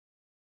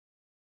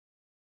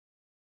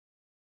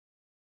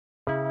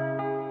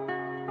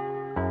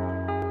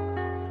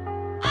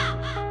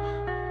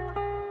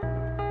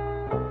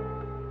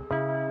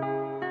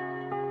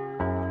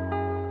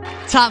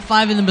top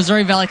 5 in the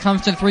Missouri Valley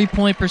comes to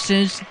three-point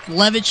percentage.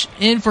 Levitch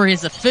in for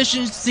his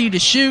efficiency to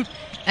shoot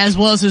as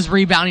well as his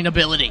rebounding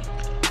ability.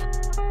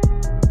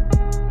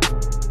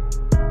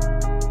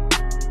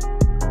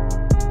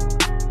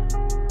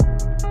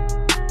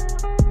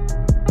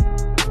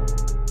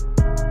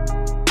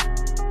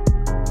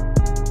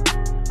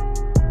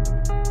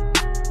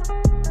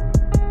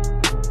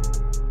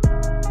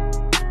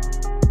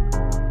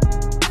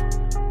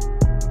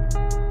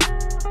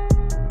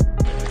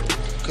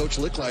 Coach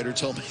Licklider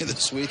told me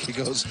this week, he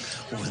goes,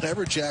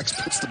 whenever Jax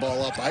puts the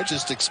ball up, I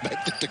just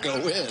expect it to go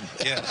in.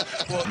 Yeah.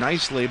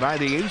 Nicely by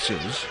the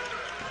Aces.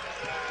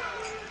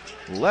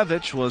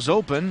 Levitch was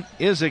open,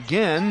 is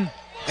again,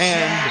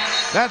 and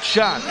that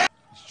shot.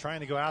 He's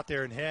trying to go out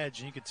there and hedge,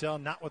 and you can tell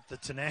not with the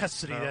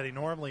tenacity that he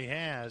normally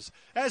has.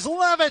 As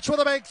Levitch with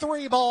a big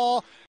three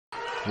ball.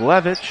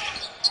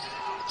 Levitch.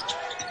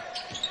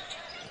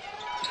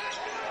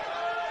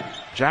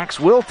 Jax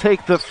will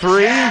take the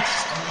three.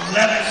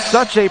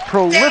 Such a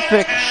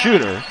prolific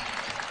shooter.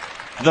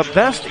 The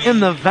best in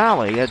the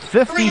Valley at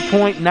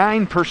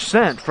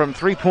 50.9% from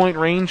three-point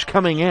range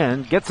coming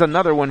in. Gets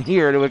another one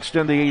here to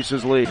extend the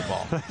Aces lead.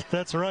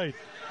 That's right.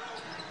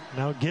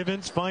 Now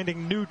Givens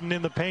finding Newton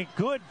in the paint.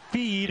 Good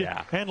feed,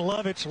 and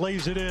Levitch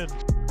lays it in.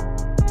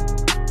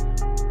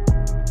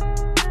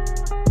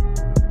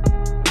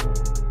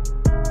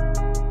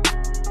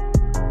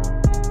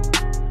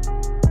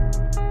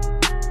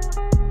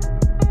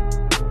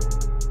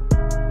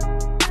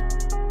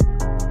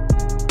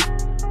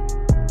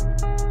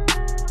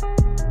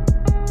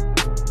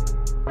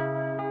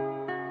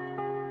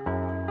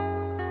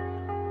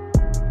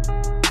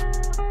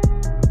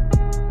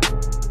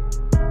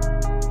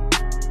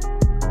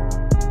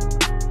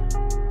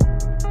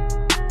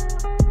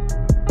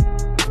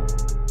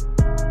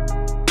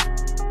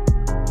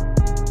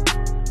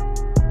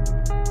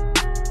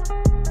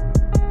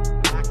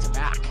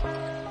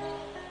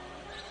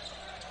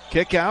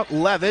 Kick out,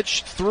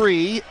 Levitch,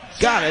 three,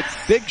 got it,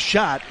 big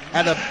shot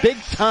at a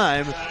big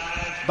time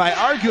by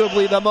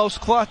arguably the most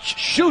clutch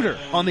shooter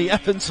on the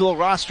Evansville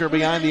roster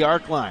behind the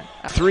arc line.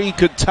 Three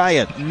could tie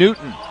it,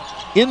 Newton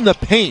in the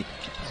paint,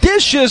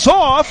 dishes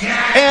off,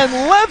 and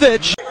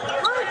Levitch.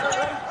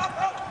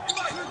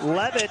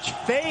 Levitch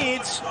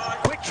fades,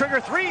 quick trigger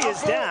three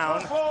is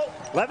down.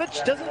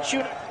 Levitch doesn't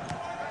shoot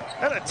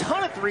not a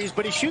ton of threes,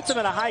 but he shoots them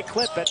at a high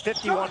clip at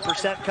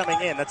 51%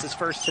 coming in. That's his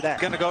first today.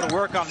 Going to go to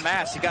work on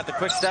Mass. He got the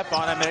quick step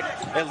on him.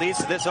 It leads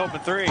to this open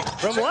three.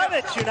 From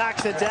Levitch, who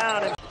knocks it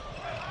down.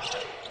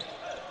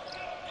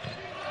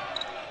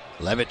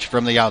 Levitch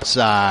from the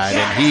outside,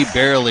 and he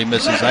barely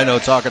misses. I know,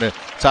 talking to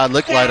Todd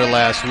Licklider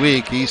last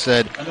week, he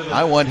said,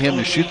 I want him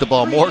to shoot the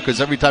ball more because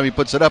every time he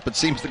puts it up, it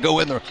seems to go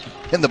in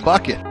the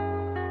bucket.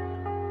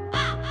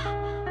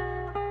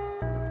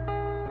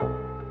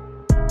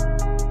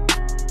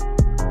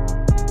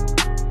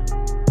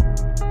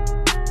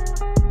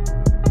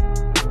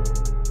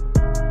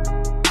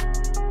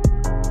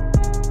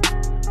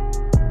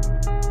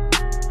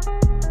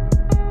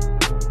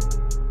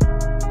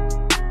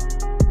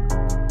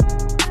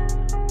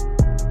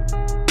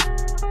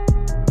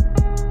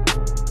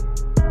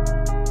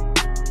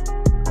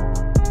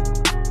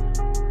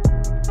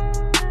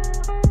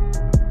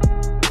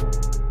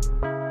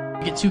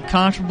 Get too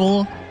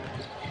comfortable.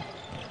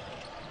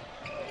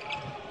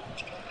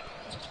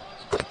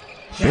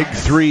 Big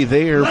three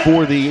there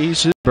for the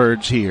Aces.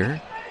 Birds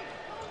here.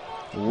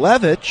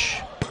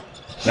 Levitch,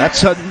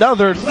 that's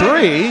another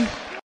three.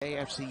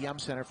 AFC Yum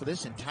Center for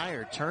this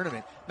entire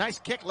tournament. Nice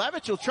kick.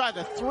 Levitch will try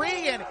the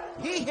three, and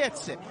he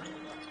hits it.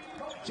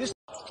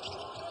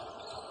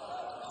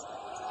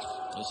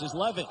 This is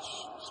Levitch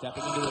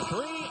stepping into the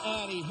three,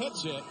 and he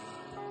hits it.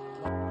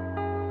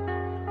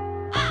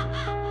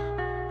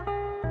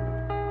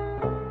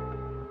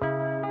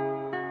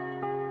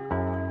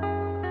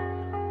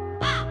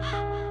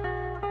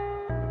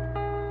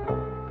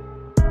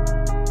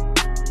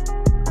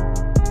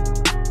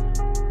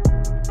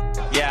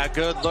 Yeah,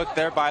 good look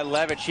there by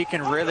Levitch. He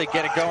can really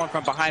get it going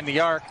from behind the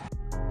arc.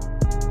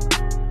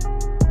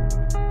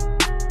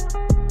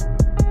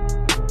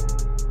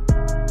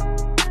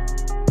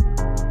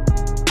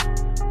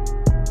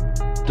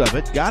 Of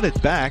it, got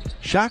it back.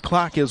 Shot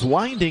clock is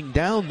winding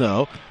down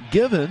though.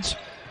 Givens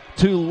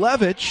to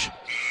Levitch.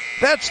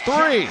 That's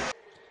three.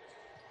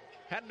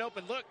 Had an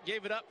open look,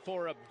 gave it up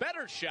for a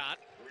better shot,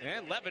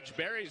 and Levitch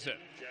buries it.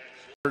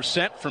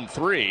 Percent from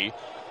three.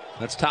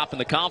 That's top in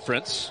the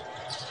conference.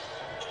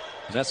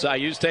 And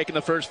SIU's taking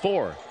the first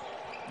four.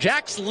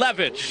 Jax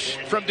Levitch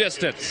from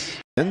distance.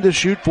 And to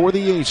shoot for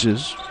the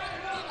Aces.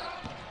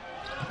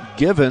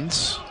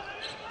 Givens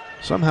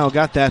somehow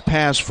got that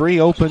pass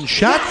free. Open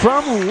shot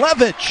from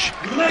Levitch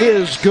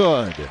is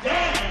good.